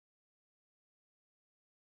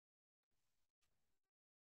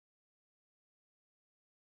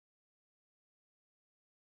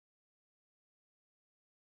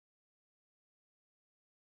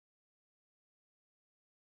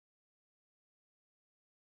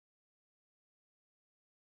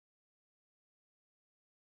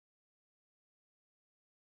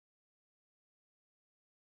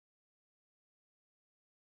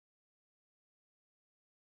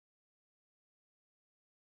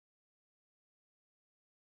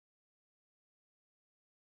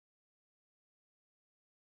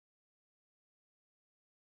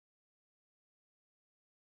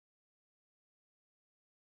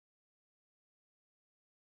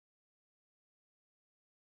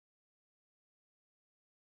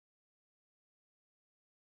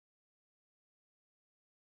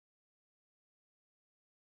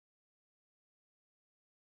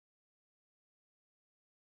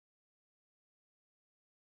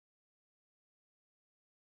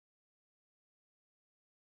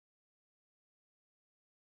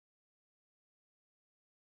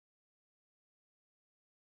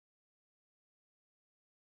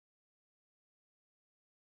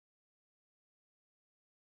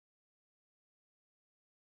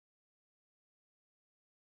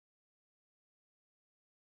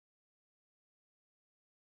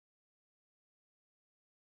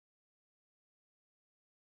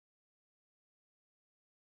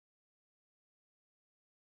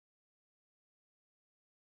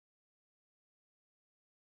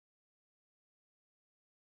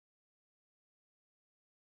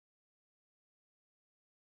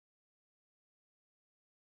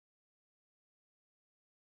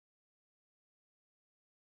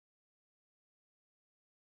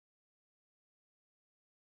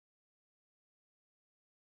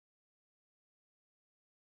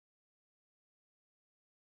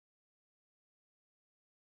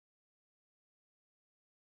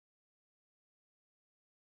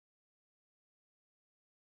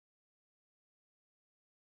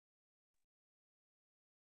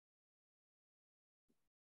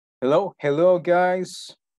Hello, hello,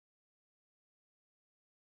 guys.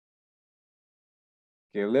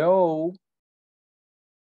 Hello.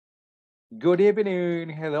 Good evening.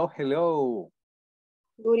 Hello, hello.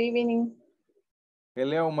 Good evening.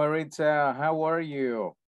 Hello, Maritza. How are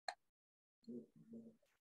you?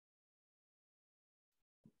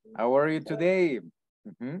 How are you today?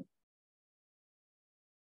 Mhm.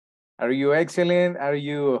 Are you excellent? Are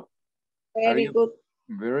you Very good.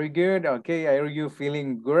 very good? Okay. Are you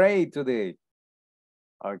feeling great today?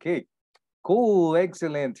 Okay. Cool.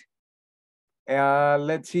 Excellent.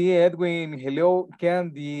 Let's see, Edwin. Hello,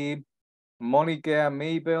 Candy, Monica,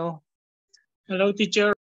 Mabel. Hello,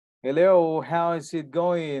 teacher. Hello. How is it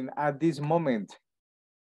going at this moment?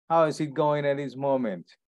 How is it going at this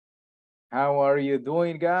moment? How are you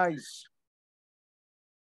doing, guys?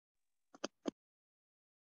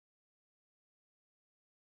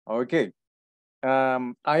 Okay.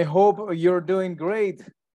 I hope you're doing great.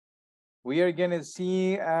 We are gonna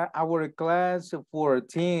see our class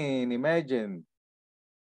 14. Imagine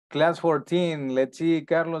class 14. Let's see,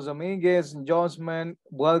 Carlos Dominguez, Josman,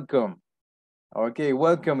 welcome. Okay,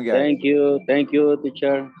 welcome, guys. Thank you,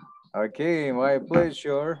 teacher. Okay, my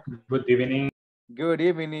pleasure. Good evening. Good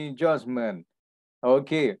evening, Josman.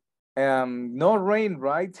 Okay, no rain,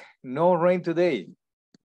 right? No rain today.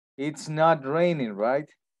 It's not raining, right?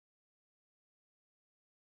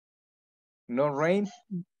 No rain?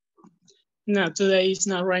 No, today it's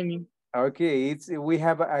not raining. Okay, we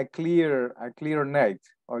have a clear night.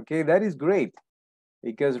 Okay, that is great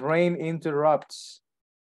because rain interrupts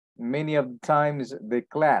many of the times the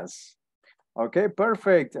class. Okay,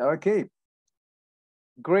 perfect. Okay,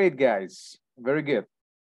 great, guys. Very good.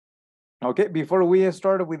 Okay, before we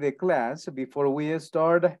start with the class,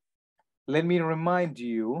 let me remind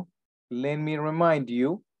you,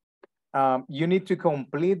 you need to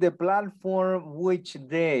complete the platform. Which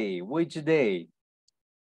day?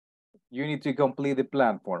 You need to complete the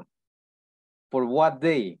platform. For what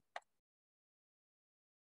day?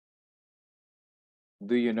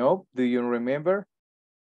 Do you know? Do you remember?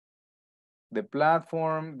 The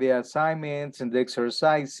platform, the assignments, and the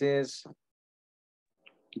exercises.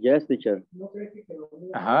 Yes, teacher.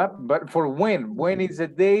 But for when? When is the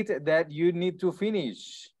date that you need to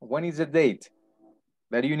finish? When is the date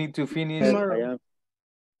that you need to finish? Tomorrow.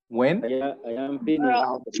 When? I am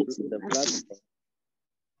finished the platform.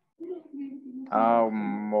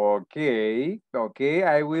 Okay,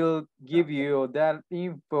 I will give you that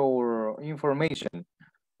information.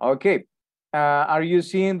 Okay, are you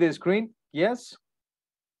seeing the screen? Yes?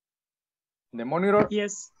 The monitor?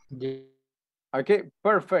 Yes. Okay,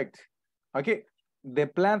 perfect. Okay, the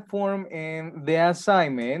platform and the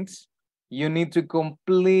assignments, you need to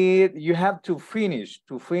complete, you have to finish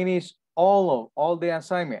all the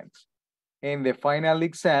assignments in the final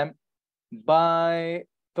exam by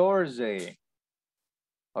Thursday.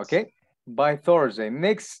 Okay, by Thursday,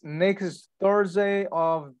 next Thursday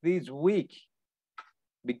of this week,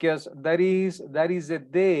 because that is the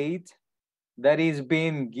date that is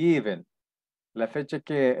being given, la fecha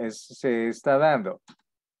que se está dando.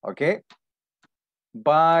 Okay,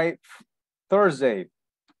 by Thursday.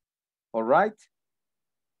 All right?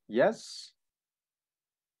 Yes?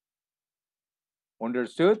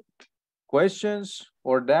 Understood? Questions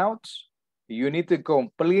or doubts? You need to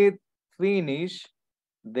finish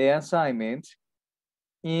the assignment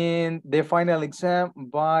in the final exam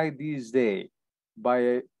by this day,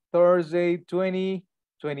 by Thursday,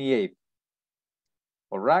 28th.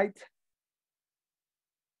 All right?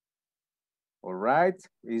 All right,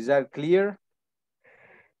 is that clear?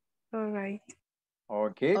 All right.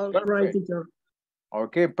 Okay, All perfect. right, teacher.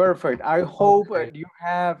 Okay, perfect. I hope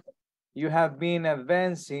you have been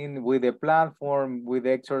advancing with the platform, with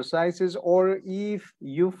the exercises, or if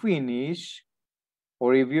you finish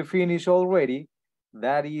already,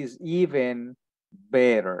 that is even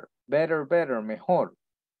better. Better, mejor.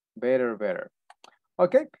 Better.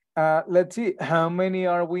 Okay, let's see. How many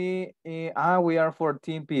are we? We are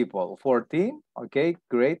 14 people. 14? Okay,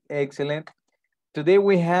 great, excellent. Today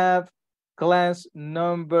we have class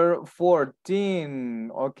number 14.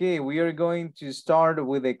 Okay, we are going to start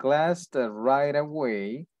with the class right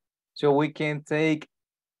away so we can take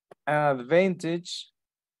advantage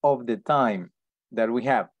of the time that we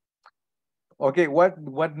have. Okay, what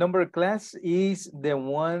number class is the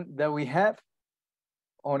one that we have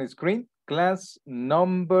on the screen? Class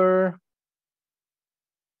number,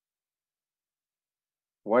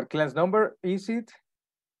 what class number is it?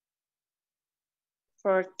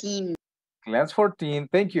 14. Class 14,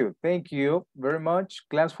 thank you very much.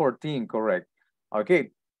 Class 14, correct. Okay,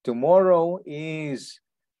 tomorrow is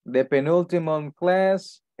the penultimate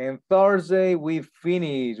class And Thursday, we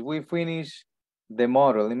finish the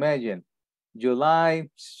model. Imagine, July,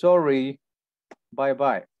 sorry,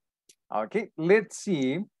 bye-bye. Okay, let's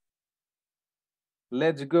see.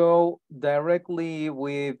 Let's go directly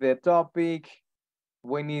with the topic.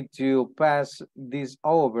 We need to pass this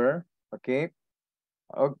over, okay?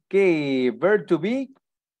 Okay, verb to be.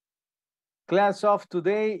 Class of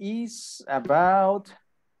today is about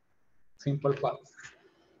Simple past.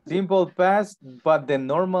 simple past, but the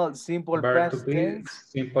normal simple Verb to past be, tense.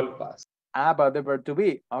 simple past. About the verb to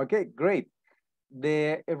be. Okay, great.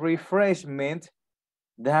 The refreshment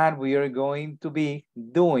that we are going to be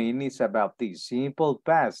doing is about the simple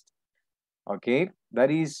past. Okay,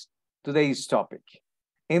 that is today's topic.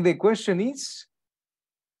 And the question is,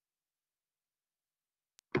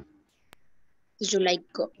 Do you like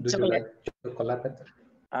Do you chocolate? like chocolate?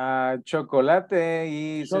 chocolate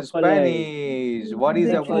is Chocolate. Spanish. What is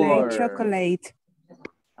the word? Chocolate.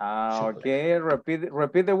 Okay,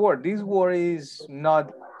 repeat the word. This word is not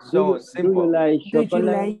Do so you simple. like Do you chocolate?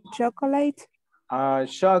 like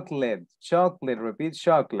chocolate? Chocolate, repeat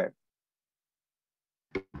chocolate.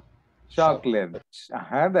 Chocolate.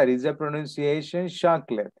 That is the pronunciation,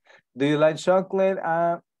 chocolate. Do you like chocolate?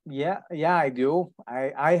 Yeah, I do.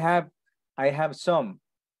 I have some.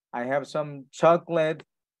 I have some chocolate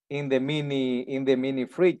in the mini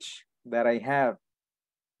fridge that I have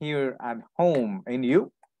here at home. And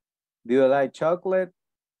you? Do you like chocolate,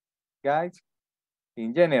 guys?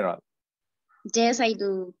 In general. Yes, I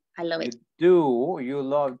do. I love it. You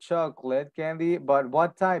love chocolate candy, but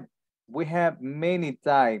what type? We have many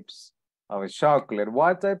types of chocolate.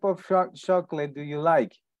 What type of chocolate do you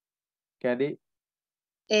like, Candy?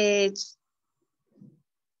 It's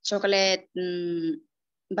chocolate,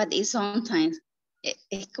 but it's sometimes.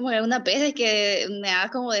 Es como algunas veces que me da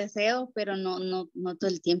como deseo, pero no todo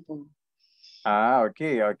el tiempo.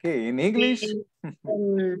 Okay. In English?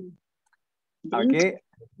 Drink, Okay.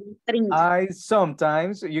 drink. I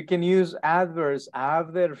sometimes, you can use adverbs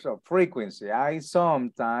of frequency. I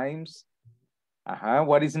sometimes.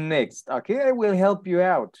 What is next? Okay, I will help you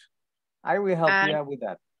out. I will help you out with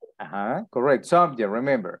that. Correct. Subject,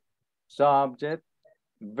 remember. Subject,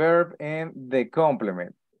 verb, and the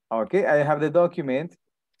complement. Okay, I have the document.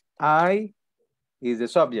 I is the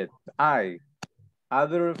subject. I.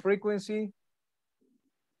 Other frequency?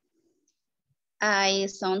 I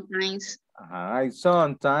sometimes. I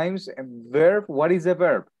sometimes. Verb, what is the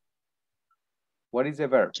verb? What is the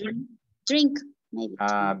verb? Drink, maybe.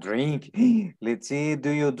 Drink. Let's see, do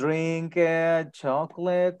you drink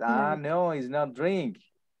chocolate? No, it's not drink.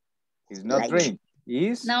 It's not Like, drink.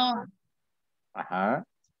 Is? No,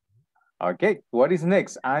 Okay, what is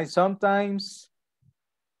next? I sometimes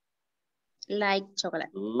like chocolate.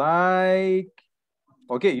 like,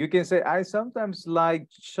 okay, you can say I sometimes like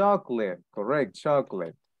chocolate. Correct,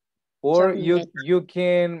 chocolate. Or Chocolate.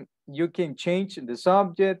 you can change the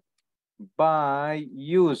subject by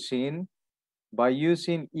using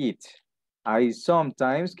it. I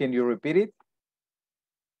sometimes, can you repeat it?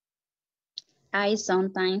 I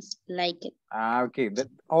sometimes like it. Okay,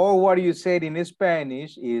 or what you said in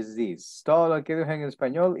Spanish is this. Todo lo que dije en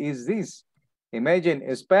español is this.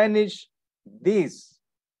 Imagine Spanish, this.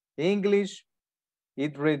 English,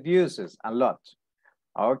 it reduces a lot.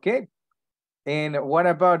 Okay. And what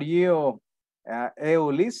about you,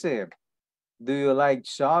 Eulise? Do you like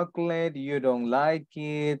chocolate? You don't like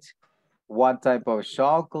it? What type of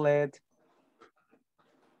chocolate?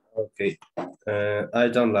 Okay. I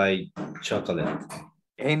don't like chocolate.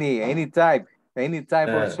 Any type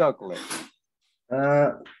of chocolate?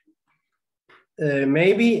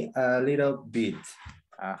 Maybe a little bit.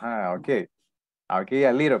 Okay. Okay,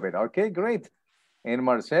 a little bit. Okay, great. And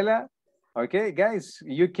Marcela, okay, guys,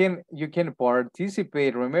 you can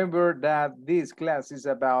participate. Remember that this class is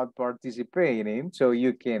about participating, so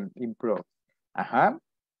you can improve.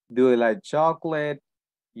 Do you like chocolate?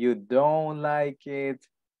 You don't like it?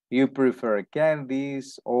 You prefer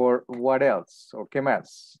candies or what else? ¿O qué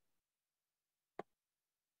más?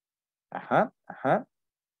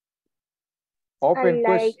 Open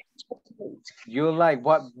question. You like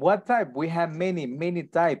what type? We have many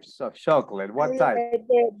types of chocolate. What type?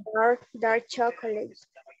 The dark chocolate.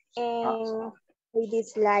 And we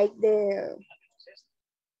dislike the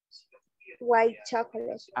white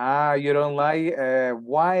chocolate. You don't like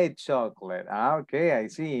white chocolate. Okay, I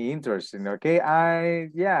see. Interesting. Okay, I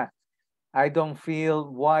don't feel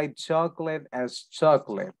white chocolate as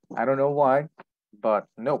chocolate. I don't know why, but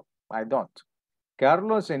no, I don't.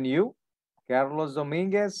 Carlos, and you? Carlos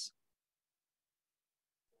Dominguez?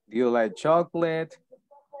 Do you like chocolate?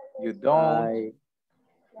 You don't?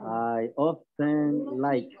 I often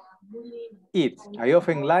like. It. I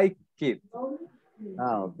often like it.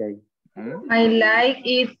 Okay. Hmm? I like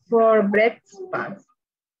it for breakfast.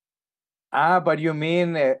 Ah, but you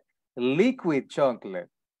mean liquid chocolate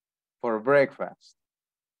for breakfast.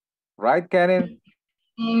 Right, Karen?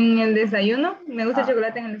 En el desayuno, me gusta el Ah.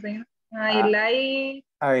 chocolate en el desayuno. I Ah. like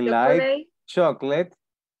I like chocolate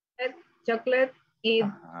chocolate it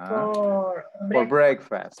for for breakfast.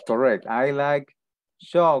 breakfast. Correct. I like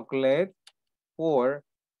chocolate for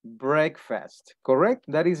breakfast. Correct?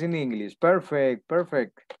 That is in English. Perfect.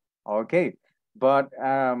 Perfect. Okay. But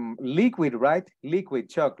liquid, right? Liquid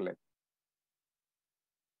chocolate.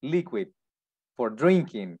 Liquid for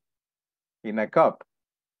drinking in a cup.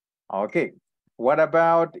 Okay. What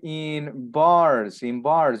about in bars? In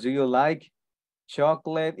bars, do you like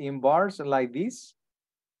chocolate in bars like this?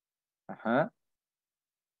 Uh-huh.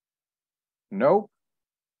 No?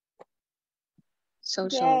 So.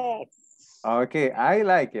 Yes. Okay, I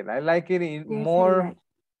like it. I like it in Yes, I more. like.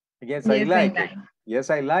 Yes, I Yes, like I it. Yes,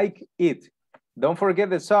 I like it. Don't forget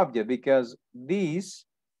the subject because this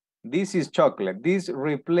is chocolate. This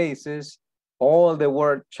replaces all the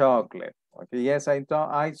word chocolate. Okay, yes, I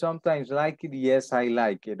sometimes like it. Yes, I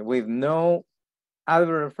like it. With no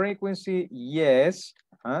adverb frequency, yes.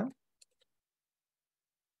 Huh?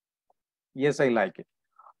 Yes, I like it.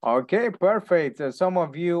 Okay, perfect. Some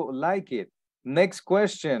of you like it. Next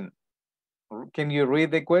question. Can you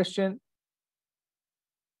read the question?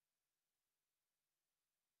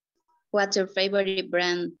 What's your favorite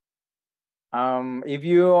brand? If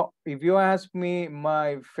you ask me,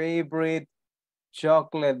 my favorite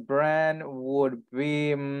chocolate brand would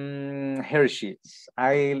be Hershey's.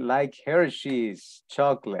 I like Hershey's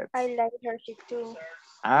chocolate. I like Hershey too.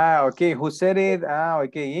 Ah, okay. Who said it? Ah,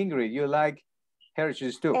 okay. Ingrid, you like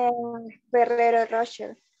Hershey's too. And Ferrero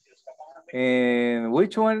Rocher. And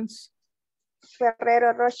which ones?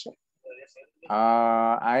 Ferrero Rocher.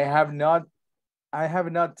 I have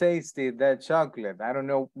not tasted that chocolate. I don't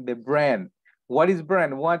know the brand. What is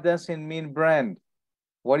brand? What does it mean brand?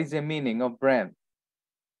 What is the meaning of brand?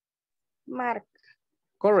 Mark.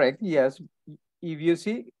 Correct, yes. If you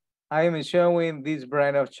see, I am showing this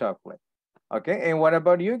brand of chocolate. Okay, and what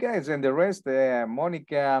about you guys and the rest?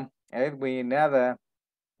 Monica, Edwin, Nada,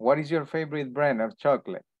 what is your favorite brand of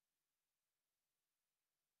chocolate?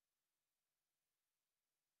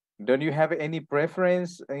 Don't you have any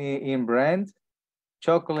preference in brand?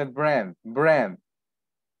 Chocolate brand,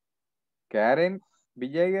 Karen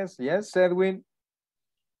Villegas, yes, Edwin?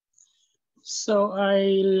 So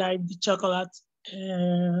I like the chocolate.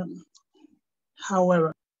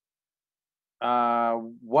 However,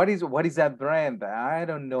 What is that brand? I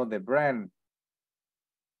don't know the brand.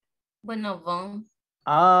 Bonobon.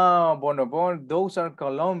 Ah, Bonobon, those are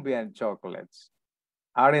Colombian chocolates.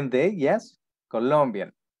 Aren't they? Yes,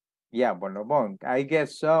 Colombian. Yeah, Bonobon. I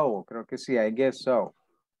guess so. Creo que sí, I guess so.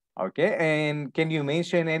 Okay, and can you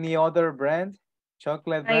mention any other brand?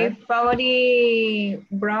 Chocolate My brand? favorite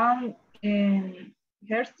brand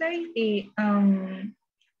Hershey y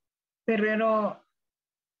Ferrero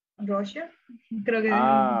Rocher. Creo que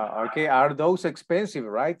Ah, okay. Are those expensive,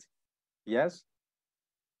 right? Yes?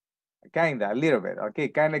 Kinda, a little bit. Okay,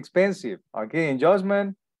 kind of expensive. Okay, and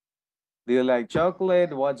Josman, do you like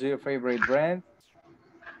chocolate? What's your favorite brand?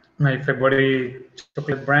 My favorite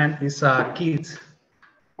chocolate brand is Kids.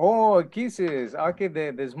 Oh, Kisses. Okay,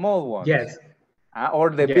 the small ones. Yes. Or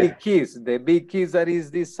the Yeah. big kiss. The big kiss that is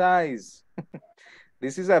this size.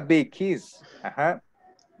 This is a big kiss.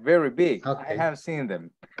 Very big. Okay. I have seen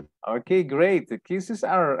them. Okay, great. The kisses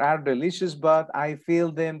are delicious, but I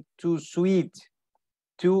feel them too sweet.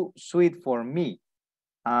 Too sweet for me.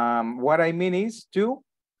 What I mean is too.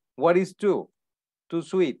 What is too? Too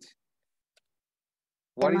sweet.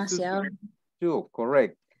 What is too Demasiado. sweet? Too,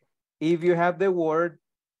 correct. If you have the word,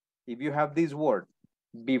 if you have this word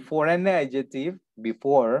before an adjective,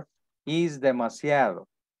 before is demasiado.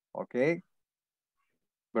 Okay.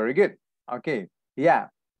 Very good. Okay. Yeah.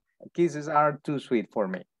 Kisses are too sweet for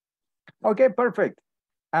me. Okay, perfect.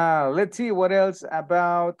 Let's see what else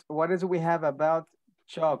we have about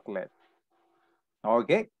chocolate.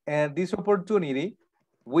 Okay, and this opportunity,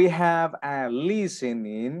 we have a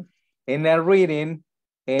listening and a reading,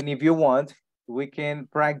 and if you want, we can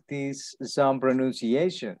practice some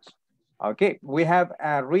pronunciations. Okay, we have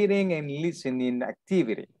a reading and listening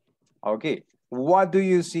activity. Okay, what do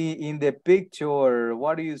you see in the picture?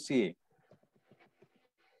 What do you see?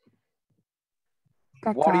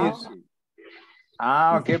 What do you Cacao. see?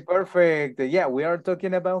 Ah, okay, perfect. Yeah, we are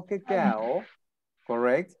talking about cacao,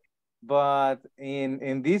 correct? But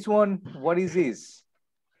in this one, what is this?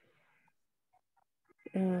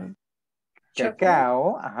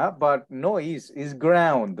 Cacao, but no, is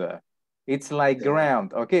ground. It's like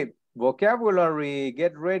ground. Okay, vocabulary,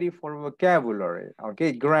 get ready for vocabulary.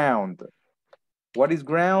 Okay, ground. What is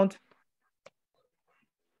ground?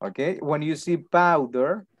 Okay, when you see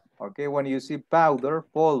powder, okay, when you see powder,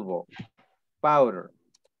 polvo, powder.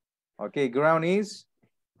 Okay, ground is?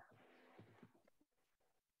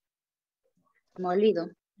 Molido.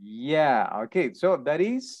 Yeah, okay, so that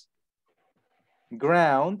is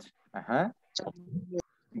ground.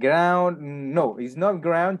 Ground, no, it's not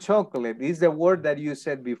ground chocolate. It's the word that you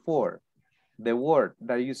said before. The word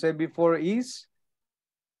that you said before is?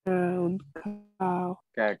 Cacao.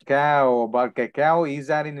 Cacao, but cacao, is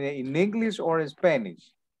that in English or in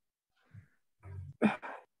Spanish?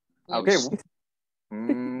 Okay,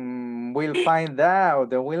 we'll find out.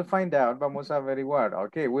 We'll find out. Vamos a averiguar.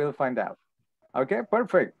 Okay, we'll find out. Okay,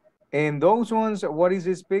 perfect. And those ones, what is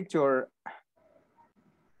this picture?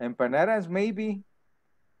 Empanadas, maybe?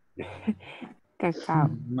 Cacao.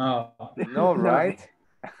 No. No, right?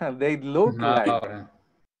 They look like.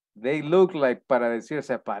 They look like, para decir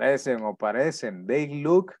se parecen o parecen. They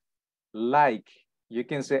look like. You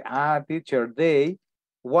can say, teacher, they.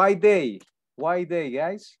 Why they? Why they,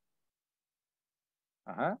 guys?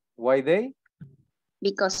 Why they?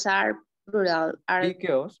 Because are plural.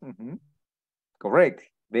 Because, correct.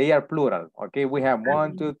 They are plural. Okay, we have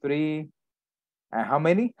 1, 2, 3. How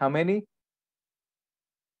many? How many?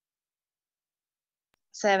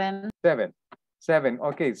 7. 7. 7.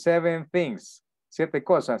 Okay, 7 things. 7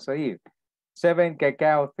 cosas ahí. 7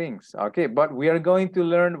 cacao things. Okay, but we are going to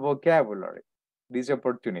learn vocabulary this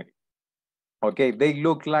opportunity. Okay, they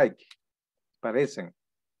look like, parecen.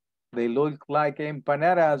 They look like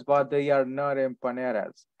empanadas, but they are not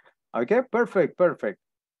empanadas. Okay, perfect, perfect.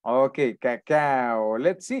 Okay, cacao.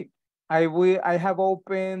 Let's see. I have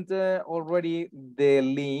opened already the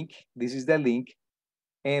link. This is the link,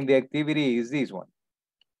 and the activity is this one.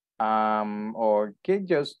 Okay,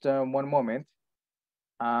 just one moment.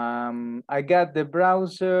 I got the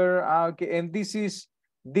browser. Okay, and this is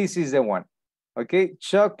the one. Okay,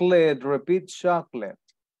 chocolate. Repeat chocolate.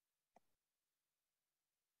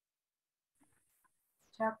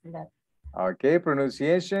 Chocolate. Okay,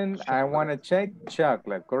 pronunciation. Chocolate. I want to check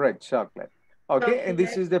chocolate. Correct, chocolate. Okay, chocolate. And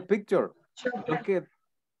this is the picture. Chocolate. Look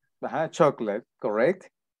at chocolate. Correct.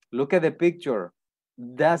 Look at the picture.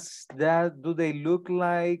 Do they look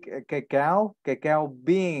like cacao? Cacao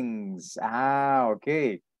beans.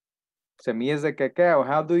 Okay. Semillas de cacao.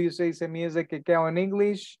 How do you say semillas de cacao in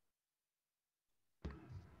English?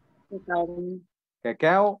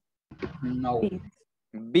 Cacao? No.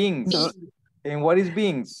 Beans. No. And what is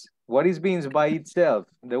beans? What is beans by itself?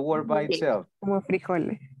 The word by itself. Como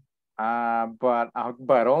frijoles.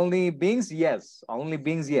 But only beans, yes. Only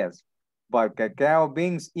beans, yes. But cacao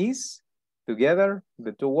beans is together,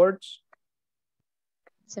 the two words?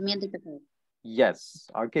 Semillas de cacao. Yes.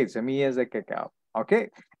 Okay, semillas de cacao. Okay.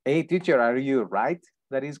 Hey, teacher, are you right?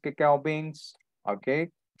 That is cacao beans. Okay.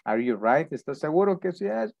 Are you right? ¿Estás seguro que sí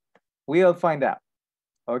es? We'll find out.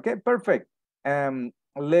 Okay, perfect.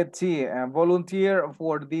 Let's see. Volunteer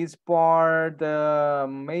for this part.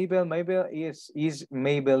 Mabel, is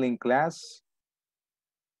Mabel in class?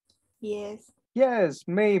 Yes. Yes,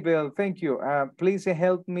 Mabel, thank you. Please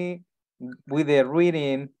help me with the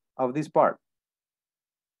reading of this part.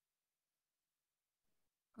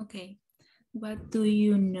 Okay. What do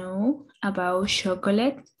you know about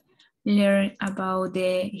chocolate? Learn about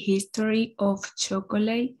the history of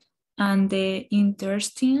chocolate and the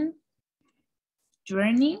interesting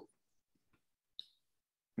journey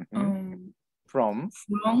from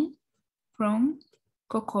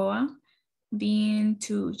cocoa bean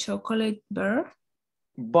to chocolate bar.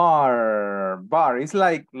 Bar. It's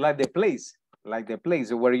like the place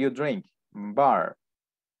where you drink. Bar.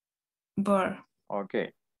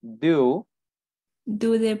 Okay. Do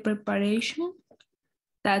the preparation.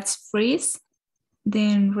 That's freeze.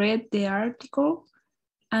 Then read the article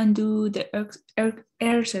and do the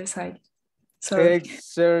exercise. Sorry.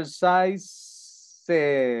 Exercises.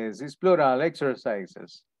 It's plural,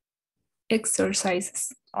 exercises.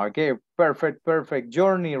 Exercises. Okay, perfect.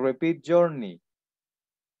 Journey, repeat journey.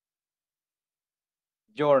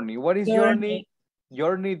 Journey. What is journey?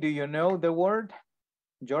 Journey, do you know the word?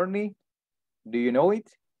 Journey? Do you know it?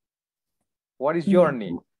 What is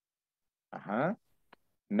journey?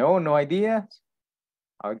 No idea?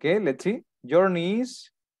 Okay, let's see. Journey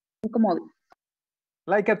is?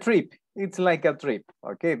 Like a trip. It's like a trip.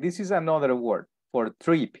 Okay, this is another word for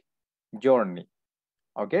trip, journey.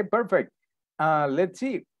 Okay, perfect. Let's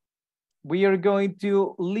see. We are going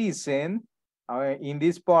to listen in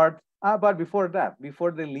this part But before that,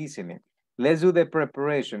 before the listening, let's do the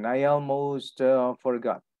preparation. I almost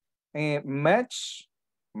forgot. Match.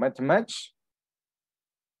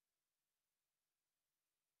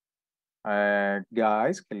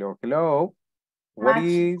 Guys, hello. What Match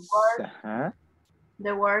is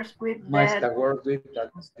the words with Match the that word with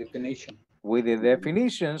that definition. with the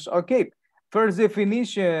definitions? Okay. First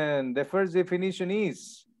definition. The first definition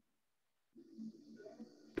is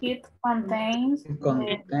it contains It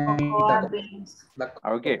contains cocoa beans. the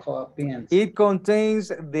okay. cocoa beans. It contains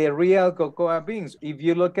the real cocoa beans. If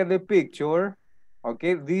you look at the picture,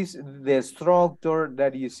 okay, this the structure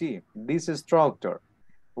that you see. This structure.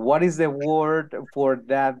 What is the word for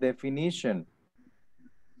that definition?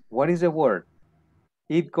 What is the word?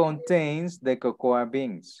 It contains the cocoa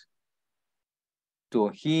beans. To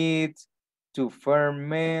heat, to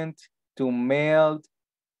ferment, to melt,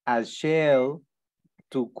 a shell,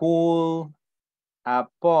 to cool, a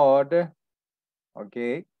pod,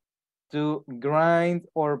 okay, to grind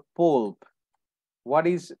or pulp. What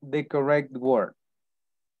is the correct word?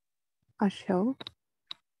 A shell.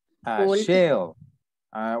 A shell.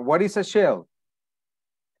 What is a shell?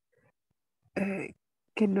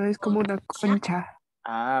 Que no es como una concha.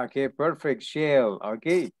 Okay, perfect. Shell,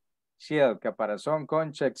 okay. Shell, caparazón,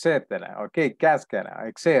 concha, etc. Okay, cáscara,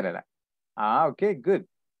 etc. Okay, good.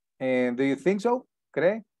 And do you think so?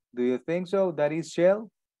 ¿Cree? Do you think so? That is shell?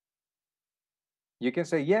 You can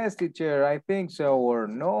say, yes, teacher, I think so, or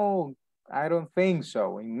no, I don't think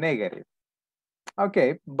so, in negative.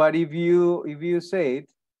 Okay, but if you say it,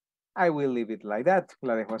 I will leave it like that.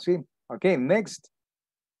 La dejo así. Okay, next.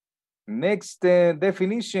 Next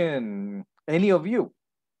definition. Any of you?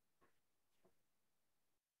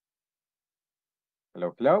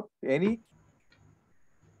 Hello? Any?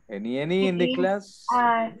 Any in the class?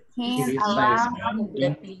 Skin around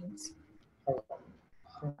the beans.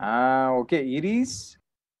 Okay, it is?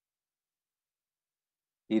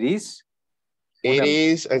 It is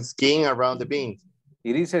a skin around the beans.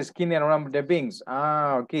 It is a skin around the beans.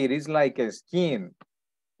 Okay, it is like a skin.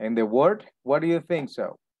 And the word, what do you think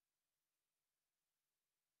so?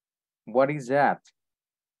 What is that?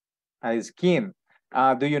 A skin.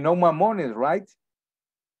 Do you know mamones, right?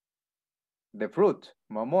 The fruit,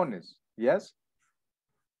 mamones, yes?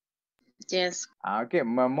 Yes. Okay,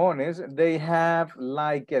 mamones, they have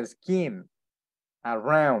like a skin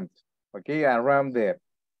around, okay, around the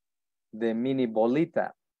mini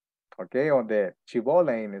bolita, okay, or the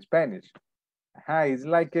chibola in Spanish. It's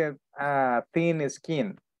like a thin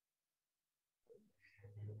skin.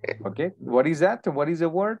 Okay, what is that? What is the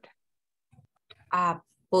word? A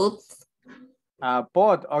pot. A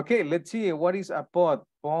pod. Okay, let's see. What is a pod?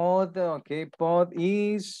 Pod, okay, pod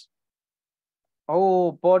is,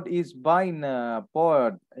 pod is vaina,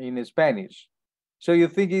 pod in Spanish. So you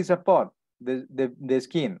think it's a pod, the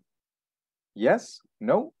skin? Yes?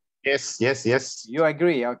 No? Yes. You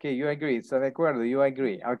agree, okay, you agree. Está de acuerdo, you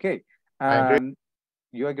agree, okay. I agree.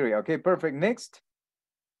 You agree, okay, perfect. Next.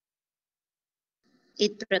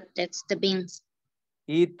 It protects the beans.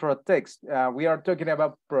 It protects. We are talking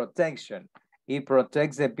about protection. It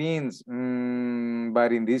protects the beans.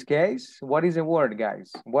 But in this case, what is the word,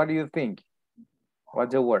 guys? What do you think?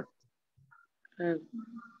 What's the word?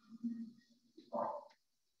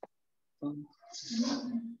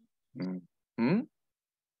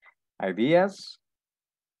 Ideas?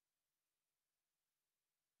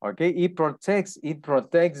 Okay, it protects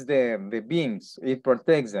the beans. It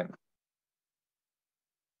protects them.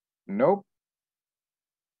 Nope.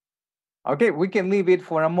 Okay, we can leave it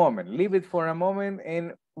for a moment. Leave it for a moment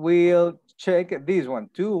and we'll check this one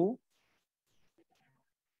too.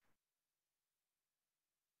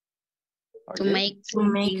 Okay. To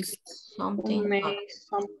make something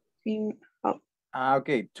hot.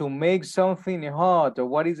 Okay, to make something hot.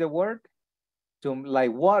 What is the word? To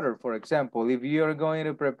like water, for example, if you're going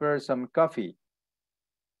to prepare some coffee.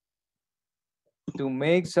 To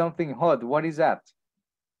make something hot, what is that?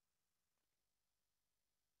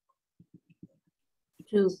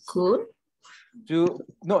 To cool?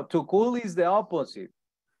 To cool is the opposite.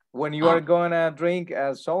 When you are gonna drink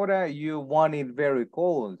a soda, you want it very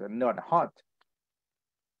cold and not hot.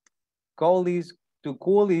 To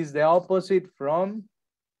cool is the opposite from?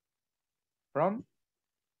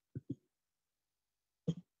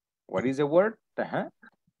 What is the word?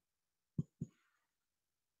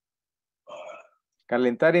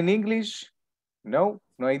 Calentar in English? No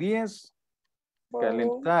ideas?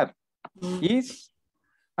 Calentar is,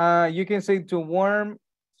 you can say to warm,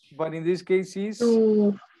 but in this case is?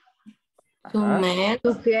 To melt.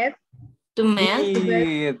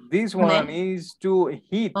 This one is to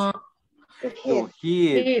heat. To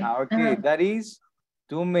heat. Okay, that is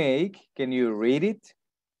to make. Can you read it?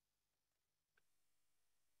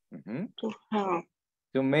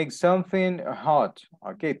 To make something hot.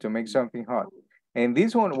 Okay, to make something hot. And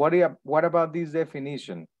this one, what about this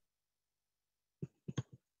definition?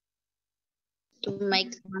 To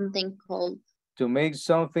make something cold. To make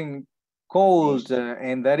something cold,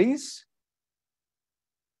 and that is?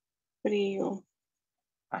 Frío.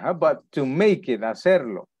 But to make it,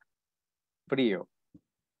 hacerlo. Frío.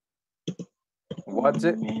 What's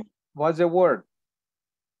it? What's the word?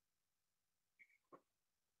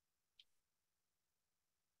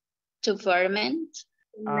 To ferment.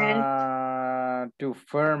 To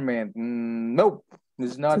ferment. Nope,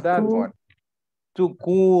 it's not that cool. one. To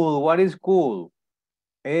cool. What is cool?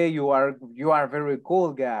 Hey, you are very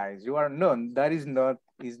cool, guys. You are that is not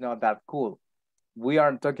that cool. We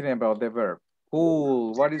are talking about the verb.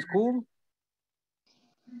 Cool. What is cool?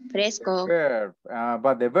 Fresco. Verb.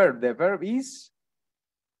 But the verb is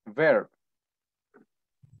verb.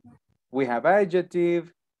 We have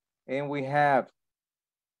adjective and we have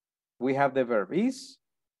the verb is.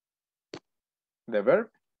 The verb,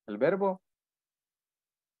 el verbo.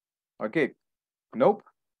 Okay. Nope.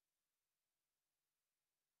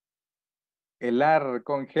 Helar,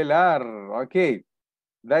 congelar. Okay.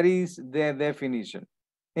 That is the definition.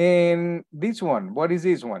 And this one, what is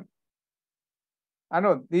this one?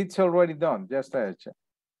 No, it's already done. Just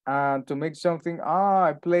to make something,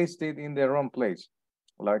 I placed it in the wrong place.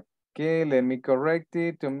 Like, okay, let me correct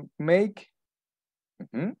it. To make.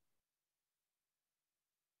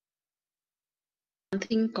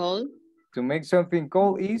 Something cold. To make something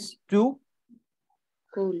cold is to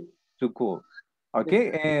cool. To cool.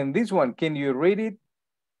 Okay, and this one, can you read it?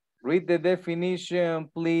 Read the definition,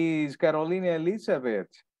 please, Carolina Elizabeth.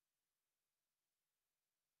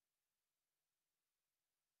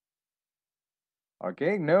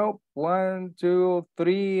 Okay, no, 1, 2,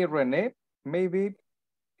 3, Renee, maybe.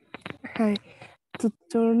 Hi. To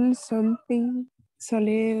turn something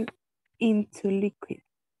solid into liquid.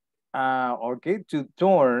 Okay, to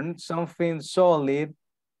turn something solid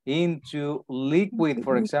into liquid,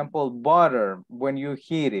 for example, butter, when you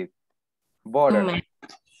heat it, butter.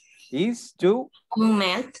 Is to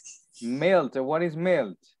melt. Melt. What is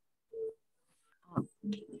melt?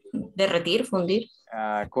 Derretir, fundir.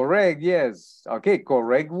 Correct, yes. Okay,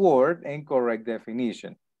 correct word and correct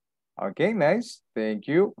definition. Okay, nice. Thank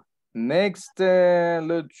you. Next,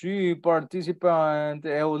 let's see, participant,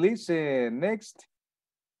 Eulise, next.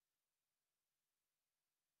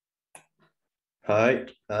 Hi,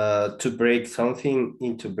 to break something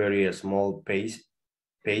into very small pieces.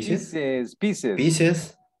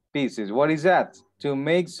 Pieces. What is that? To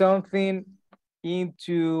make something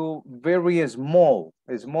into very small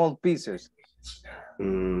pieces.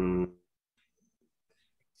 To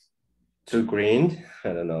grind, I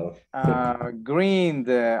don't know. Grind.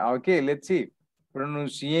 Okay, let's see.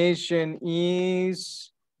 Pronunciation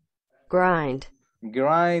is grind.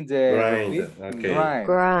 Grind. Okay.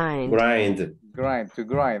 Grind. To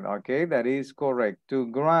grind. Okay, that is correct. To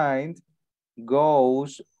grind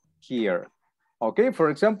goes here. Okay, for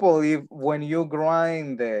example, when you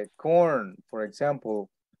grind the corn, for example,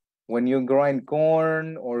 when you grind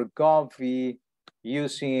corn or coffee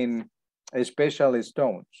using special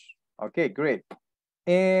stones. Okay, great.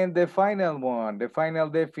 And the final one, the final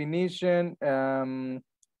definition,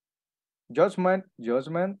 judgment,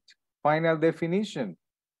 final definition.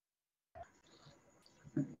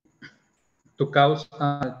 To cause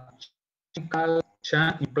a chemical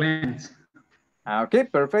change in plants. Okay,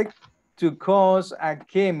 perfect. To cause a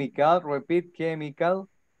chemical, repeat, chemical.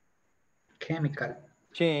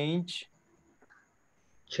 Change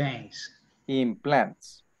in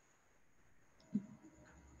plants.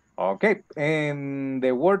 Okay, and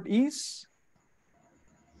the word is?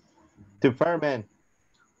 To ferment.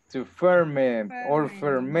 To ferment or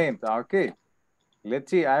ferment. Okay,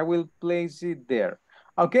 let's see, I will place it there.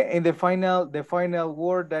 Okay, and the final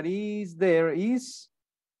word that is there is?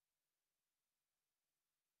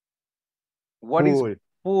 What is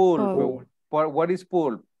pulp? What is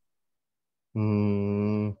pulp?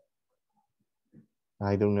 I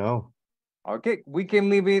don't know. Okay, we can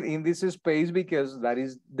leave it in this space because that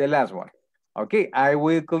is the last one. Okay, I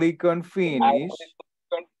will click on finish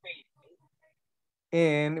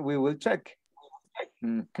and we will check.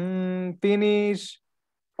 Finish.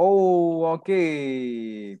 Oh,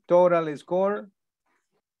 okay. Total score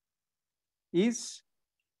is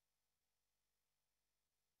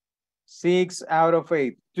 6 out of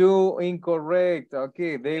 8. 2 incorrect.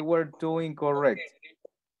 Okay, they were 2 incorrect.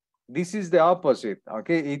 This is the opposite.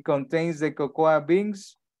 Okay, it contains the cocoa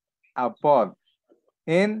beans a pod.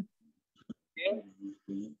 In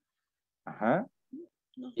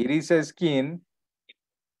it is a skin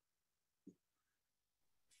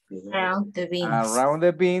Around the beans. around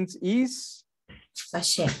the beans is A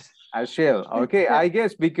shell. a shell. Okay, I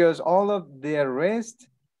guess because all of the rest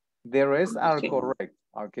are correct.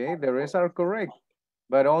 Okay, the rest are correct.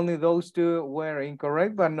 But only those two were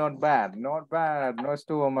incorrect, but not bad. Not bad. No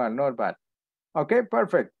estuvo mal, not bad. Okay,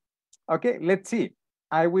 perfect. Okay, let's see.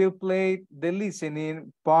 I will play the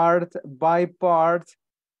listening part by part.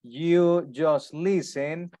 You just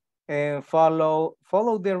listen and follow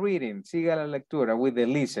the reading. Siga la lectura with the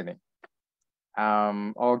listening.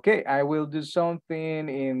 Okay, I will do something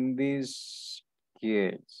in this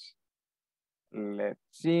case. Let's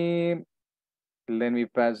see. Let me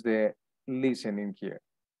pass the listening here.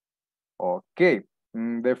 Okay,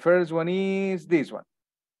 the first one is this one.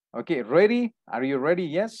 Okay, ready? Are you ready?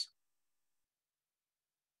 Yes?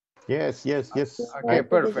 Yes. Okay,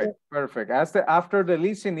 perfect. After the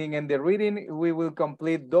listening and the reading, we will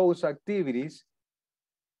complete those activities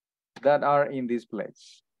that are in this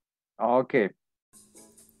place. Okay.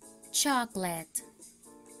 Chocolate.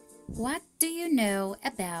 What do you know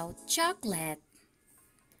about chocolate?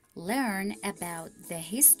 Learn about the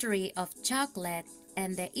history of chocolate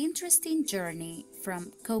and the interesting journey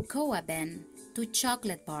from cocoa bean to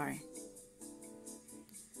chocolate bar.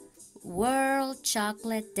 World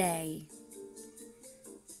Chocolate Day.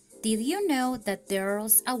 Did you know that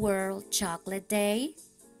there's a World Chocolate Day?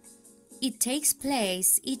 It takes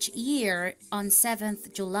place each year on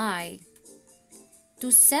 7th July.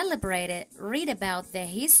 To celebrate it, read about the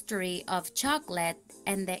history of chocolate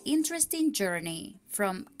and the interesting journey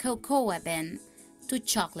from cocoa bean to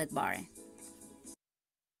chocolate bar.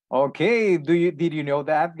 Okay, did you know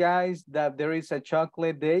that, guys, that there is a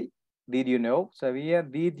chocolate day? Did you know? Sabía,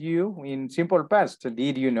 did you? In simple past,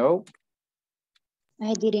 did you know?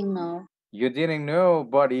 I didn't know. You didn't know,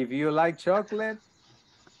 but if you like chocolate,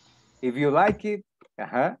 if you like it,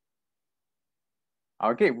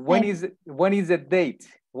 Okay, when is the date?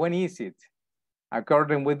 When is it?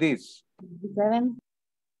 According with this. 7.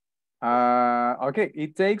 Okay,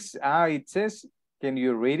 it takes, it says, can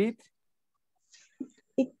you read it?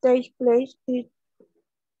 It takes place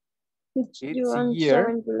each year on year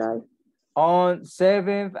 7th July. On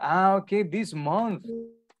 7th, okay, this month,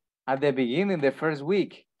 at the beginning, the first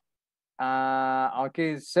week.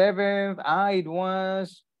 Okay, 7th, it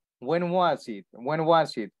was, when was it? When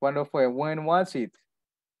was it? ¿Cuándo fue? When was it?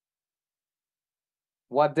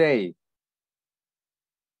 What day?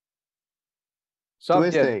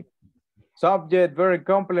 Subject. Tuesday. Subject, verb,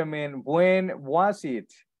 complement. When was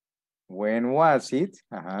it? When was it?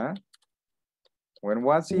 When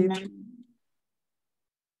was it?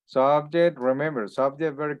 Subject, remember,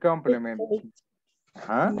 subject, verb, complement.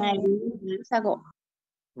 9 years ago.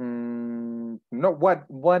 No,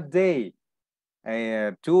 what day?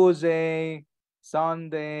 Tuesday,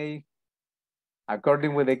 Sunday,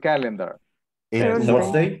 according with the calendar.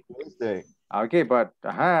 Thursday. Okay, but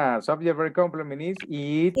subject, verb, complement is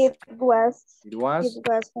it. It was on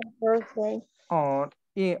on Thursday.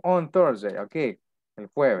 On Thursday, okay. El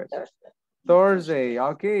jueves. Thursday,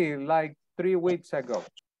 okay, like 3 weeks ago.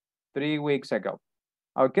 3 weeks ago.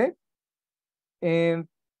 Okay. And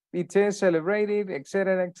it says celebrated,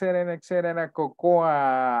 etc.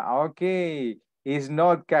 Cocoa. Okay. It's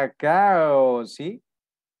not cacao, see?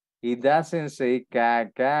 It doesn't say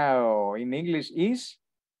cacao. In English is?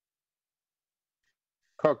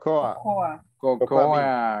 Cocoa.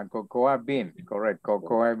 Cocoa bean. Correct.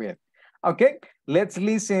 Cocoa bean. Okay, let's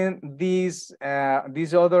listen this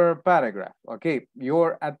other paragraph. Okay,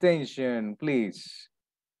 your attention, please.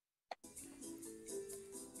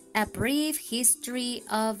 A brief history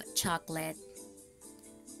of chocolate.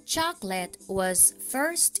 Chocolate was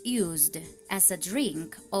first used as a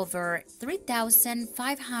drink over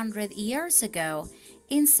 3,500 years ago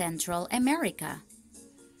in Central America.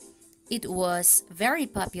 It was very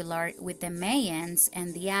popular with the Mayans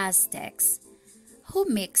and the Aztecs, who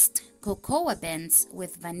mixed cocoa beans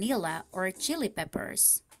with vanilla or chili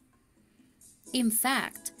peppers. In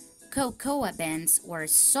fact, cocoa beans were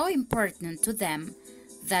so important to them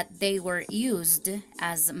that they were used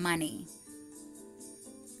as money.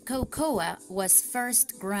 Cocoa was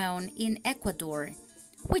first grown in Ecuador,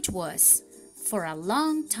 which was, for a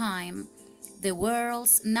long time, the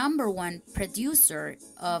world's #1 producer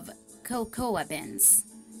of cocoa beans.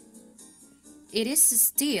 It is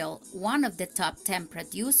still one of the top 10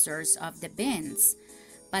 producers of the beans,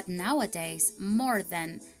 but nowadays more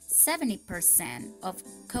than 70% of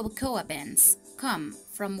cocoa beans come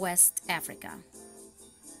from West Africa.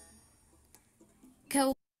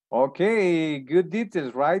 Okay, good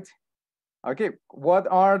details, right? Okay, what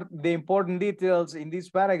are the important details in this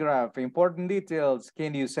paragraph? Important details,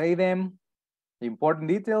 can you say them? Important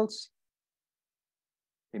details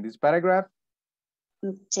in this paragraph?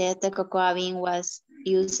 Said the cocoa bean was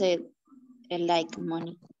used like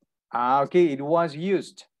money. Okay, it was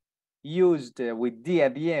used with D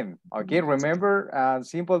at the end. Okay, remember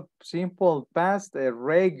simple past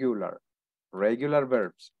regular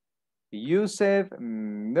verbs. Used,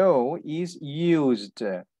 no, is used,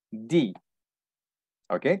 D.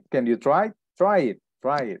 Okay, can you try? Try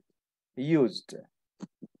it. Used.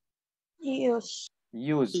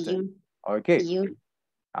 Used. Okay.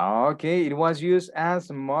 Okay, it was used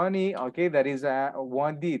as money. Okay, that is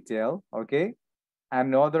one detail. Okay.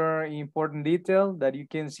 Another important detail that you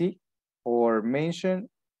can see or mention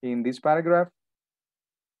in this paragraph.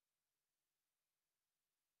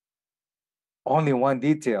 Only one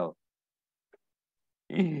detail.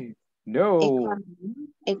 No.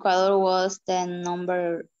 Ecuador was the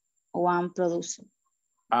number one producer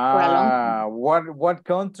for a long time. What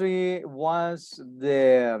country was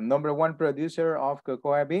the number one producer of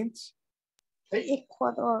cocoa beans?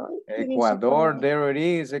 Ecuador. Ecuador, there it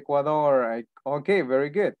is, Ecuador. Okay, very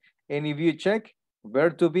good. And if you check,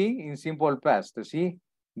 verb to be in simple past, see?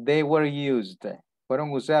 They were used.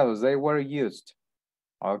 Fueron usados, they were used.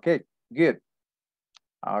 Okay, good.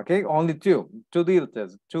 Okay, only two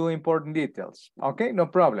details, two important details. Okay, no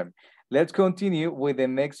problem. Let's continue with the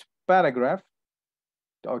next paragraph.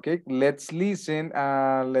 Okay, let's listen.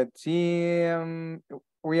 Let's see.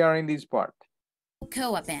 We are in this part.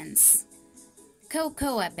 Cocoa beans.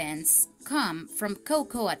 Cocoa beans come from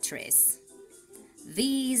cocoa trees.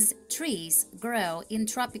 These trees grow in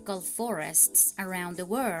tropical forests around the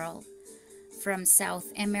world, from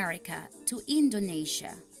South America to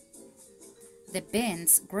Indonesia. The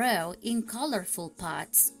beans grow in colorful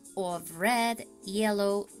pots of red,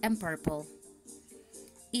 yellow, and purple.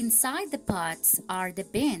 Inside the pots are the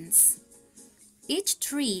beans. Each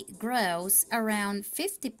tree grows around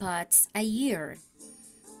 50 pots a year,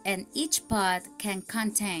 and each pot can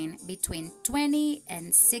contain between 20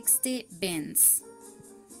 and 60 beans.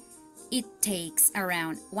 It takes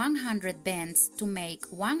around 100 beans to make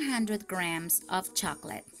 100 grams of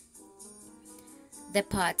chocolate. The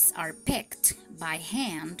pots are picked by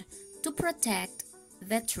hand to protect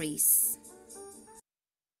the trees.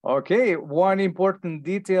 Okay, one important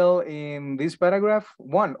detail in this paragraph.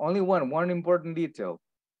 Only one important detail.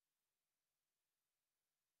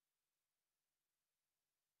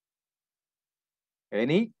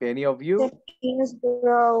 Any of you? The beans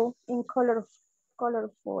grow in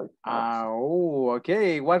colorful. Oh,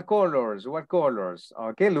 okay. What colors?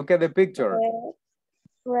 Okay, look at the picture.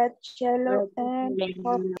 Red, yellow, and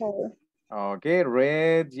purple. Okay,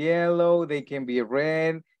 red, yellow, they can be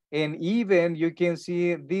red. And even you can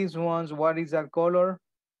see these ones. What is that color?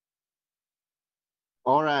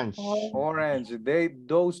 Orange. Orange.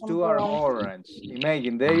 Those two are orange.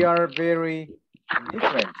 Imagine, they are very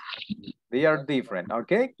different. They are different.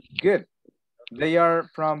 Okay, good. They are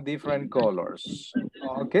from different colors.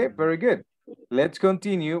 Okay, very good. Let's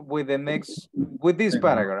continue with this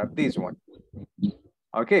paragraph, this one.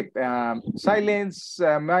 Okay, silence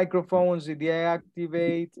microphones,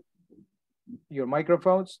 deactivate your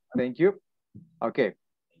microphones. Thank you. Okay.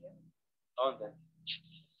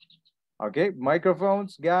 Okay,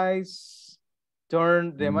 microphones, guys.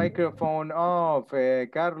 Turn the microphone off.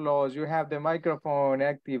 Carlos, you have the microphone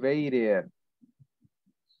activated.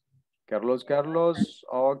 Carlos,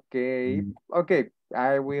 okay. Okay,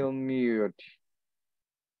 I will mute.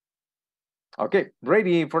 Okay,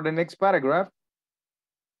 ready for the next paragraph?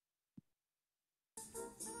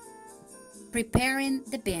 Preparing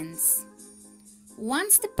the beans.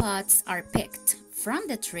 Once the pods are picked from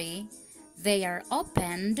the tree, they are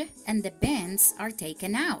opened and the beans are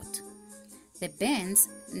taken out. The beans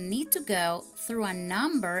need to go through a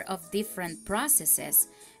number of different processes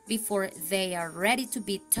before they are ready to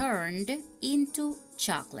be turned into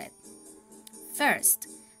chocolate. First,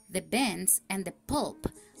 the beans and the pulp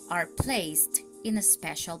are placed in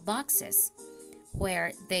special boxes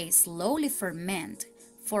where they slowly ferment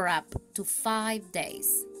for up to 5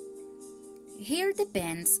 days. Here the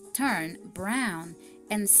beans turn brown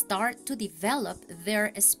and start to develop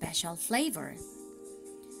their special flavor.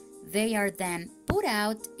 They are then put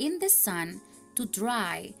out in the sun to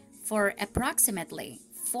dry for approximately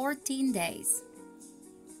 14 days.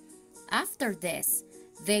 After this,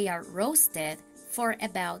 they are roasted for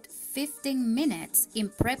about 15 minutes in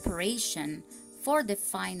preparation for the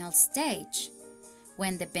final stage,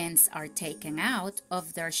 when the beans are taken out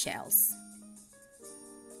of their shells.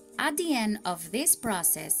 At the end of this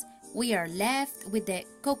process, we are left with the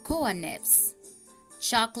cocoa nibs,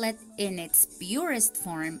 chocolate in its purest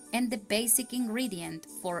form and the basic ingredient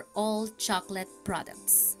for all chocolate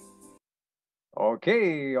products.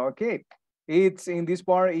 Okay, okay. It's in this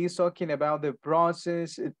part is talking about the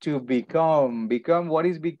process to become. Become, what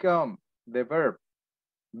is become? The verb.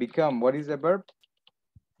 Become, what is the verb?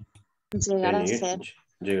 Llegar a ser.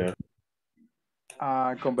 Llegar.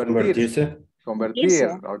 Convertir. Convertirse.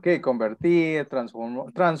 Convertir, okay, convertir,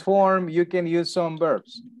 transform, transform, you can use some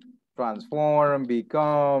verbs. Transform,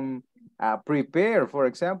 become, prepare, for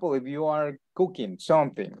example, if you are cooking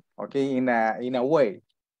something, okay, in a way,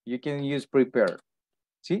 you can use prepare.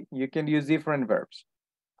 See, you can use different verbs.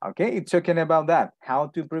 Okay, it's talking about that,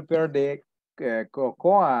 how to prepare the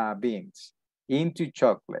cocoa beans into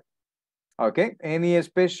chocolate. Okay, any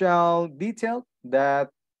special detail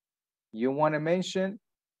that you want to mention?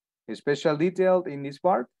 A special detail in this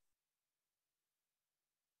part?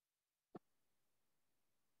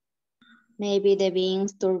 Maybe the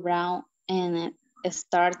beans turn brown and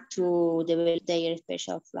start to develop their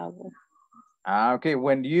special flour. Okay,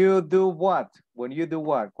 when you do what? When you do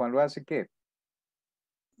what? ¿Cuándo hace qué?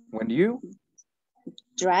 When you?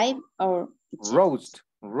 Dry or? Roast,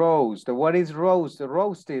 roast. What is roast?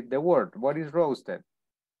 Roasted, the word. What is roasted?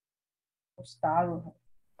 Rostizado.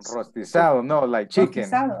 Rostizado, no, like chicken.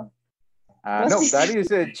 Rostizado. No, that is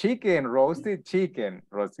a chicken, roasted chicken,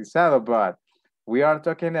 rostizado, but we are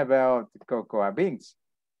talking about cocoa beans.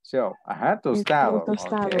 So, tostado.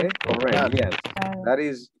 Okay, correct.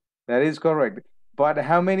 Yes, that is correct. But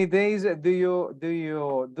how many days do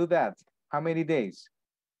you do that? How many days?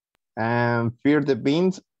 Fear the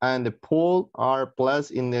beans and the pulp are placed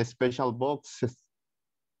in the special boxes.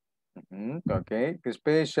 Okay,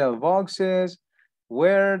 special boxes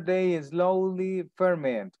where they slowly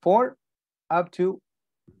ferment for up to?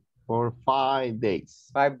 For 5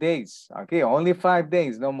 days. 5 days. Okay, only 5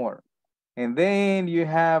 days, no more. And then you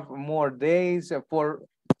have more days for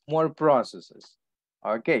more processes.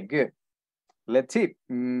 Okay, good. Let's see.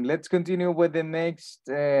 Let's continue with the next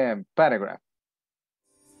paragraph.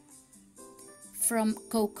 From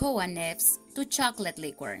cocoa nibs to chocolate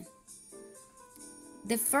liquor.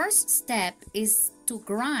 The first step is to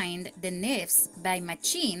grind the nibs by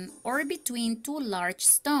machine or between two large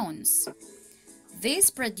stones. This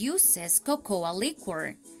produces cocoa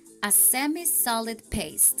liquor, a semi-solid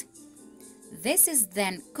paste. This is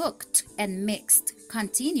then cooked and mixed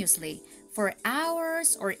continuously for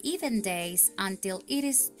hours or even days until it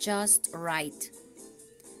is just right.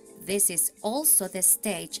 This is also the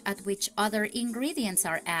stage at which other ingredients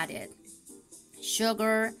are added: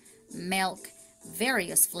 sugar, milk,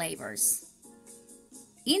 various flavors.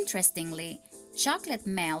 Interestingly, chocolate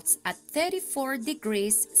melts at 34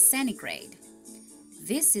 degrees centigrade.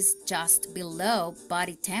 This is just below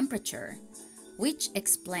body temperature, which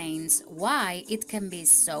explains why it can be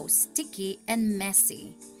so sticky and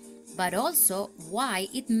messy, but also why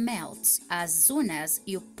it melts as soon as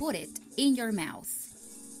you put it in your mouth.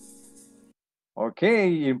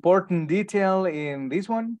 Okay, important detail in this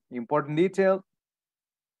one, important detail.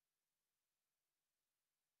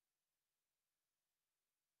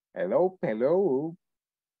 Hello, hello.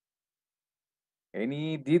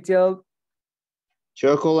 Any detail?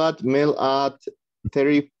 Chocolate melt at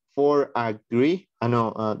 34 degree.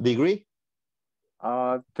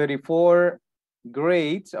 34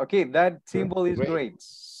 grades. Okay, that symbol is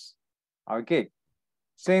grades. Okay,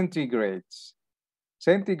 centigrades.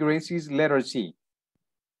 Centigrades is letter C.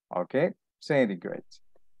 Okay, centigrades.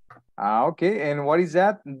 Okay, and what is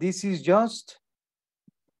that? This is just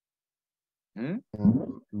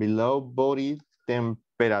below body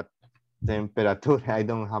temperature. I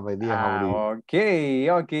don't have idea how it is. Okay,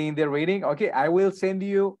 okay, in the reading. Okay, I will send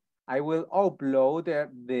you, I will upload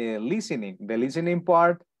the listening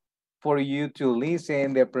part for you to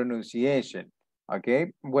listen the pronunciation.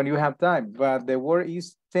 Okay, when you have time. But the word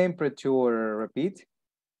is temperature. Repeat.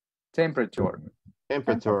 Temperature.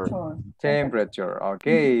 Temperature. Temperature.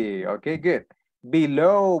 Okay, okay, good.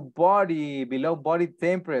 Below body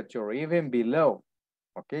temperature, even below.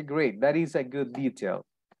 Okay, great. That is a good detail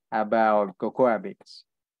about cocoa beans.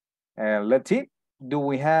 Let's see. Do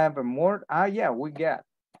we have more? Yeah, we got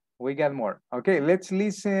more. Okay, let's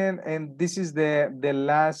listen. And this is the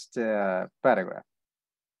last paragraph.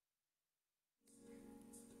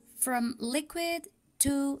 From liquid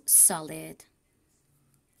to solid.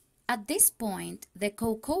 At this point, the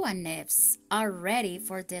cocoa nibs are ready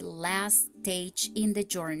for the last stage in the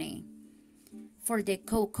journey. For the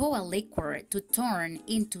cocoa liquor to turn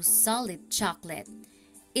into solid chocolate,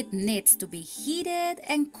 It needs to be heated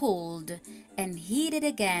and cooled and heated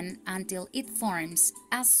again until it forms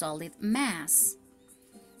a solid mass.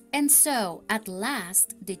 And so, at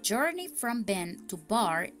last, the journey from bin to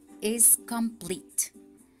bar is complete.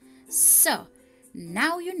 So,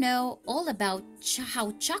 now you know all about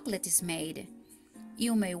how chocolate is made.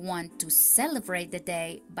 You may want to celebrate the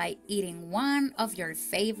day by eating one of your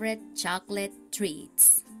favorite chocolate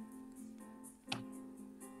treats.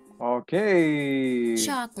 Okay,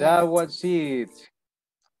 Chocolate. that was it.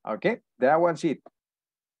 Okay, that was it.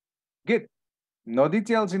 Good. No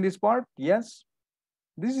details in this part? Yes.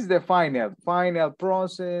 This is the final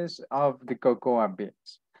process of the cocoa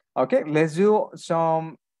beans. Okay, let's do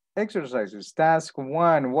some exercises. Task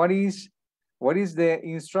 1. What is the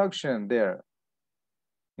instruction there?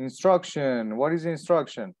 Instruction. What is the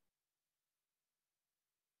instruction?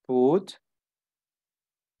 Put.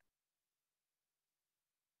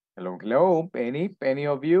 Hello. Any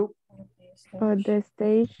of you? Or the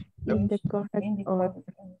stage in the correct order.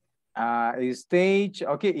 Stage.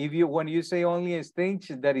 Okay, if you when you say only a stage,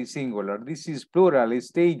 that is singular. This is plural.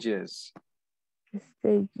 Stages.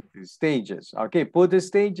 Stages. Okay, put the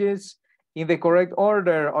stages in the correct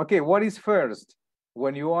order. Okay, what is first?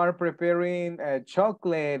 When you are preparing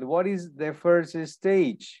chocolate, what is the first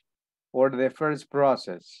stage or the first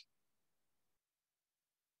process?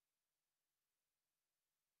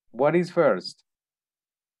 What is first?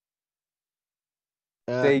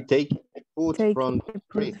 Take food from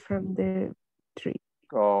the tree.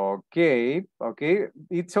 Okay,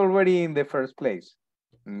 it's already in the first place.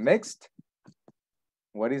 Next,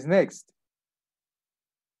 what is next?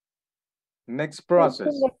 Next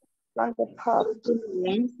process.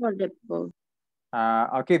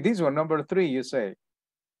 Okay, this one, number 3, you say.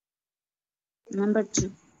 Number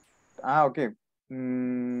 2. Okay,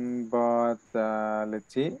 but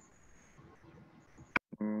let's see.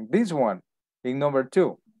 This one in number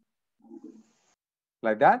 2.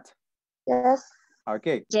 Like that? Yes.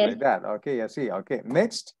 Okay, Yes. like that. Okay, I see. Okay,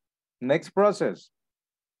 next process.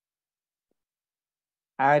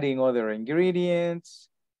 Adding other ingredients,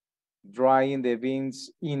 drying the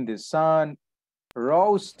beans in the sun,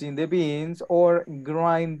 roasting the beans, or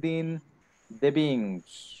grinding the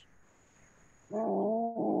beans.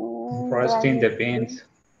 Roasting the beans.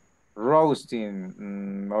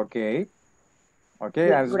 Roasting. Okay.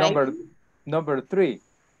 As number 3.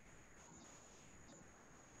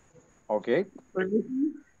 Okay.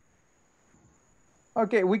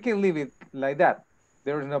 Okay, we can leave it like that.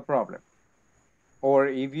 There is no problem. Or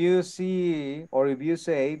if you see, or if you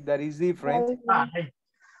say that is different, dry.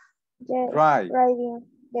 Drying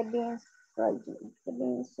the beans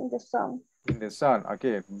in the sun. In the sun,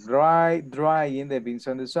 okay. Drying the beans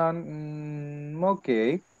in the sun.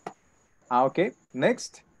 Okay. Okay,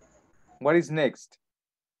 next. What is next?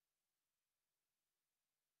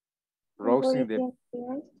 Roasting the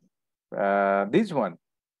this one.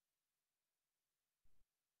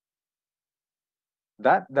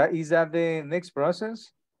 That is that the next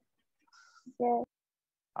process? Yes.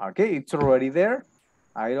 Okay, it's already there.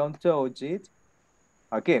 I don't touch it.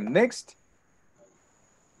 Okay, next.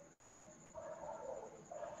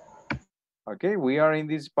 Okay, we are in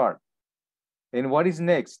this part. And what is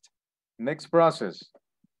next? Next process.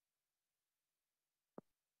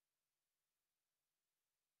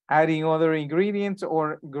 Adding other ingredients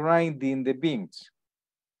or grinding the beans.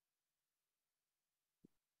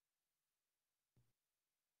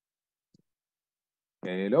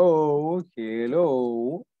 Hello.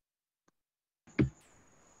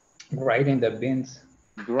 Grinding the beans.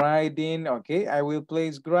 Grinding, okay. I will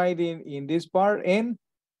place grinding in this part. And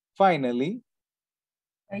finally,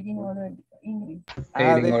 adding other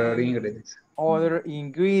ingredients. Other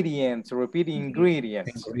ingredients. Repeat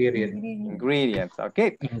ingredients. Ingredients,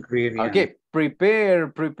 okay. Okay, prepare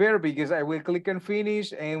because I will click on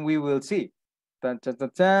finish and we will see.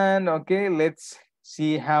 Okay, let's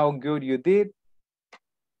see how good you did.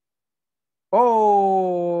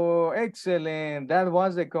 Oh, excellent. That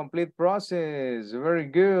was the complete process. Very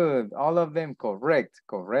good. All of them correct.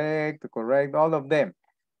 All of them.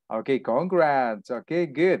 Okay, congrats. Okay,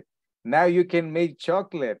 good. Now you can make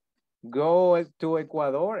chocolate. Go to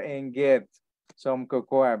Ecuador and get some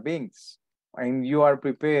cocoa beans. And you are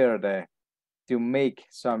prepared to make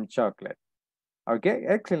some chocolate. Okay,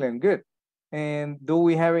 excellent, good. And do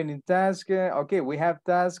we have any task? Okay, we have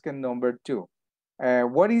task number 2.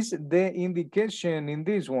 What is the indication in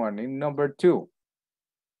this one, in number 2?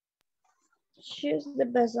 Choose the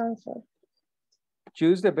best answer.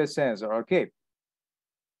 Choose the best answer, okay.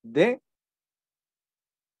 The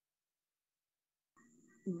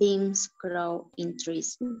beans grow in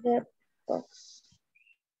trees. The box.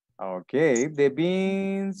 Okay, the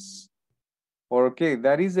beans. Okay,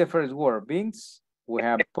 that is the first word. Beans. We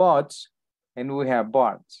have pots and we have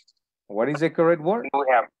bots. What is the correct word? We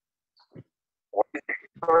have. What is the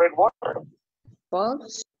correct word?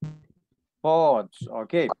 Pots. Pots.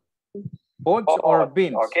 Okay. Pots or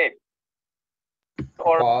beans? Okay.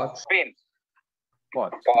 Or Pots. beans.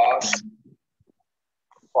 Pots. Pots.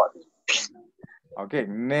 Pots. Okay,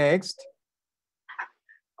 next.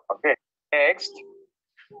 Okay, next.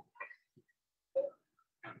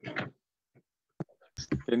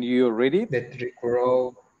 Can you read it? The tree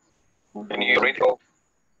grow. Can you read it?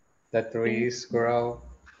 The trees grow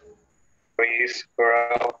Trees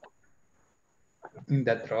grow in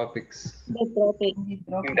the tropics. in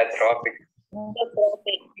the tropics.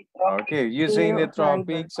 Okay, you say in the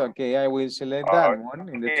tropics. Okay, I will select that one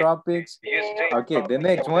in the tropics. Okay, the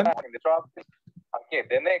next one. Okay,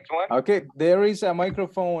 the next one. Okay, there is a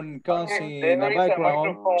microphone causing a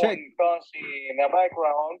background. Check. In the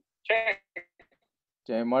background. Check.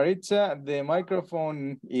 Okay, Maritza, the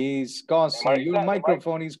microphone is causing, your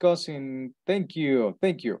microphone is causing, thank you,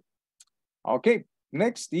 thank you. Okay,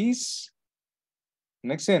 next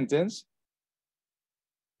sentence.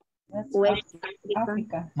 West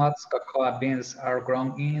Africa. Most cocoa beans are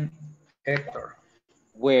grown in hectare.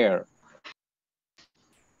 Where?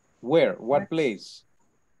 Where? What place?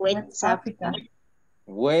 West Africa.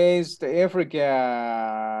 West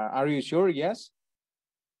Africa. Are you sure? Yes?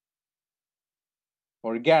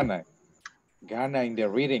 Or Ghana? Ghana in the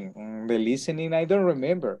reading. The listening, I don't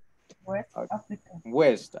remember. West Africa.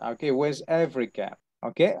 West. Okay, West Africa.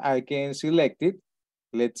 Okay, I can select it.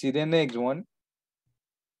 Let's see the next one.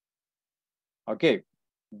 Okay,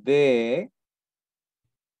 the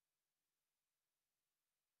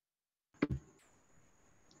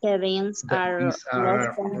beans are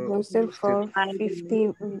roasted for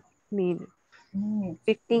 15 minutes.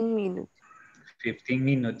 15 minutes. 15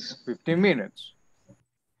 minutes. 15 minutes.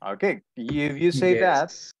 Okay, if you say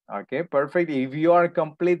that, okay, perfect. If you are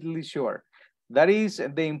completely sure, that is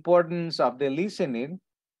the importance of the listening,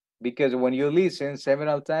 because when you listen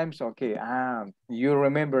several times, okay, you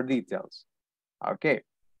remember details. Okay,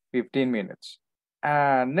 15 minutes.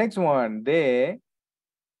 Next one, the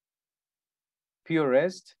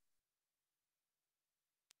purest.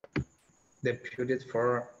 The purest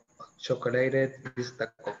for chocolated is the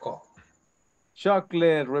cocoa.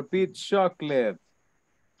 Chocolate, repeat chocolate.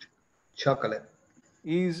 Chocolate.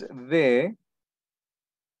 Is the,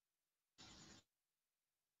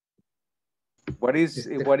 what is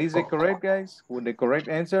the correct, guys? With the correct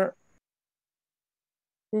answer?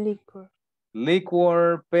 Liquor.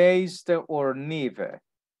 Liquor, paste, or nib?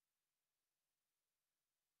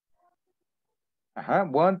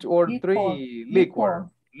 1, 2, or 3.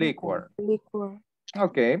 Liquor.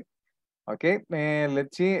 Okay. Okay.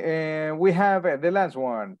 Let's see. We have the last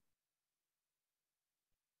one.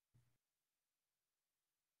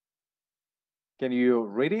 Can you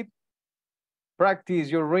read it? Practice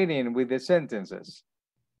your reading with the sentences.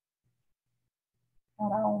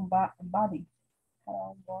 Body.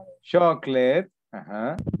 Chocolate.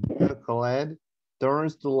 Chocolate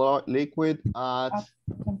turns to liquid at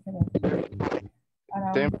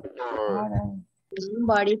temperature.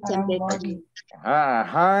 Body temperature.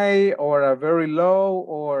 High or a very low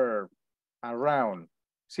or around.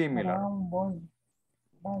 Similar.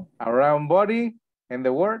 Around body and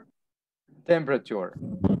the word temperature.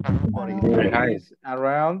 Very high.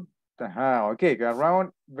 Around. Okay,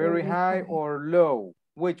 around very high or low.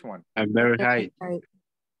 Which one? Very high.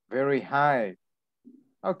 Very high.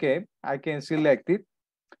 Okay, I can select it.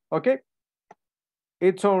 Okay.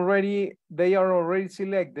 It's already, they are already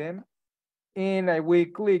selected. And I will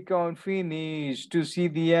click on finish to see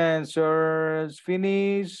the answers.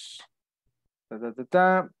 Finish.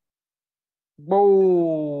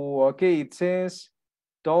 Oh, okay, it says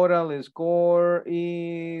total score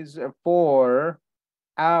is 4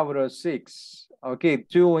 out of 6. Okay,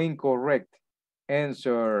 2 incorrect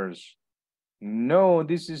answers. No,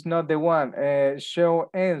 this is not the one. Show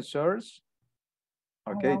answers.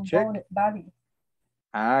 Okay, check.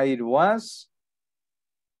 It was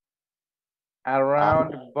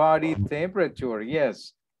around body temperature.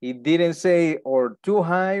 Yes, it didn't say or too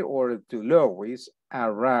high or too low. It's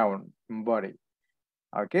around body.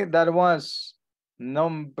 Okay, that was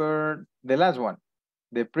the last one.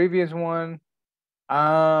 The previous one,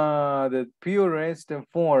 the purest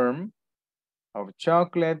form of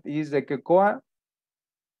chocolate is the cocoa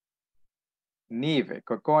nib.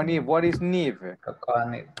 Cocoa nib. What is nib? Cocoa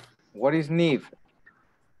nib. What is nib?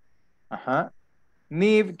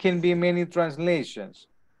 Nib can be many translations.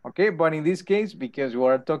 Okay, but in this case, because we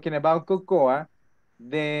are talking about cocoa,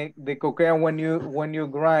 the cocoa when you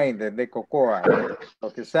grind the cocoa, lo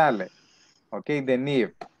que sale. Okay, the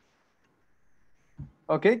nib.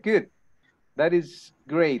 Okay, good. That is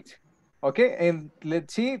great. Okay, and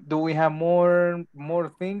let's see, do we have more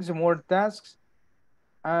things, more tasks?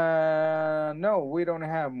 No, we don't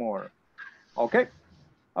have more. Okay,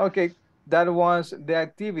 okay, that was the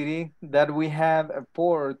activity that we had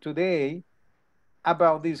for today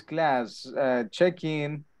about this class,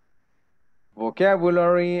 checking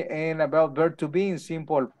vocabulary and about verb to be in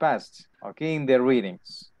simple past, okay, in the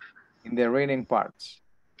readings, in the reading parts.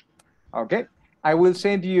 Okay, I will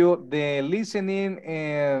send you the listening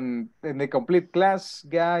and the complete class,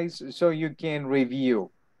 guys, so you can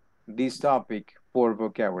review this topic for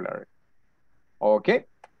vocabulary. Okay,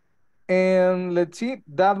 and let's see,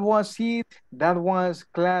 that was it. That was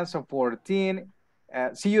class of 14.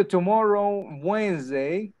 See you tomorrow,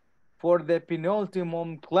 Wednesday, for the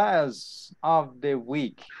penultimate class of the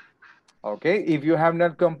week. Okay, if you have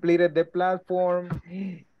not completed the platform,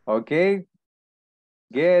 okay,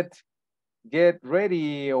 get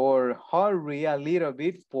ready or hurry a little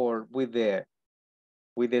bit with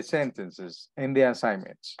the sentences and the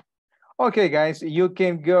assignments. Okay, guys, you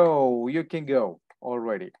can go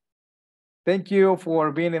already. Thank you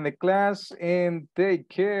for being in the class and take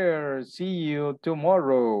care. See you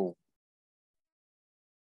tomorrow.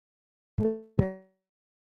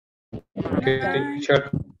 Okay, teacher.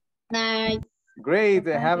 Night. Great.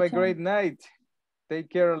 Have a great night. Take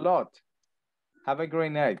care a lot. Have a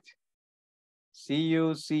great night. See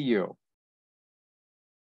you.